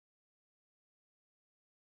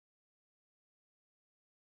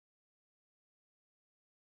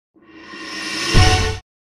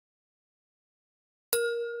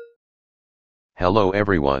Hello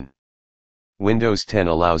everyone. Windows 10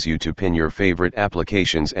 allows you to pin your favorite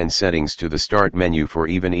applications and settings to the Start menu for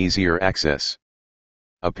even easier access.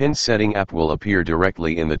 A pinned setting app will appear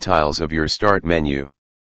directly in the tiles of your Start menu.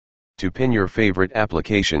 To pin your favorite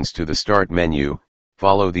applications to the Start menu,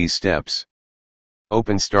 follow these steps.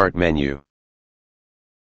 Open Start menu.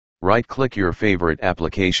 Right-click your favorite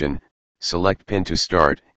application, select Pin to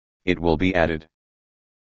Start, it will be added.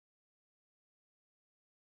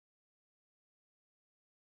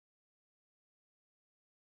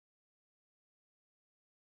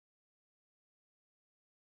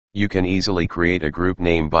 You can easily create a group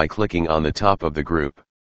name by clicking on the top of the group.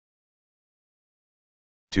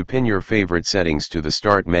 To pin your favorite settings to the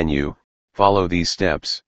Start menu, follow these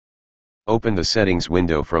steps. Open the Settings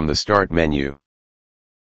window from the Start menu.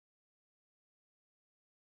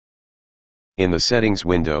 In the Settings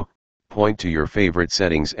window, point to your favorite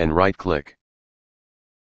settings and right-click.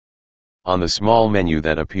 On the small menu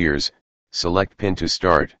that appears, select Pin to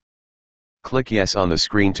Start. Click Yes on the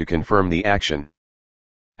screen to confirm the action.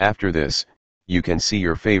 After this, you can see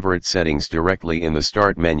your favorite settings directly in the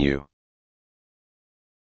Start menu.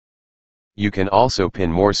 You can also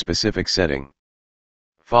pin more specific setting.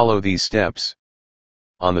 Follow these steps.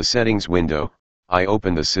 On the Settings window, I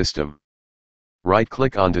open the System.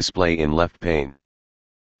 Right-click on Display in left pane.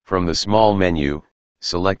 From the small menu,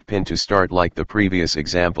 select Pin to Start like the previous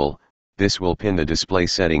example, this will pin the display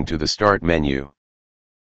setting to the Start menu.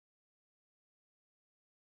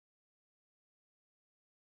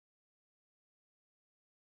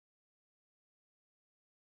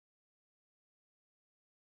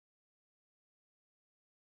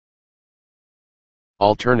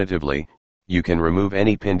 Alternatively, you can remove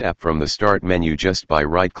any pinned app from the Start menu just by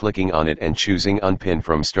right-clicking on it and choosing Unpin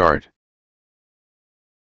from Start.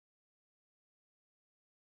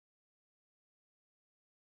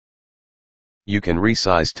 You can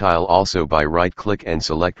resize tile also by right-click and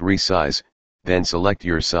select Resize, then select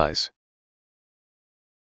your size.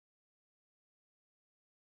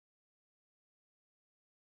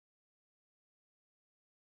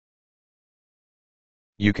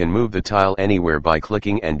 You can move the tile anywhere by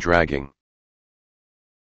clicking and dragging.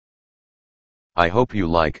 I hope you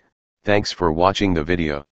like. Thanks for watching the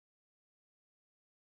video.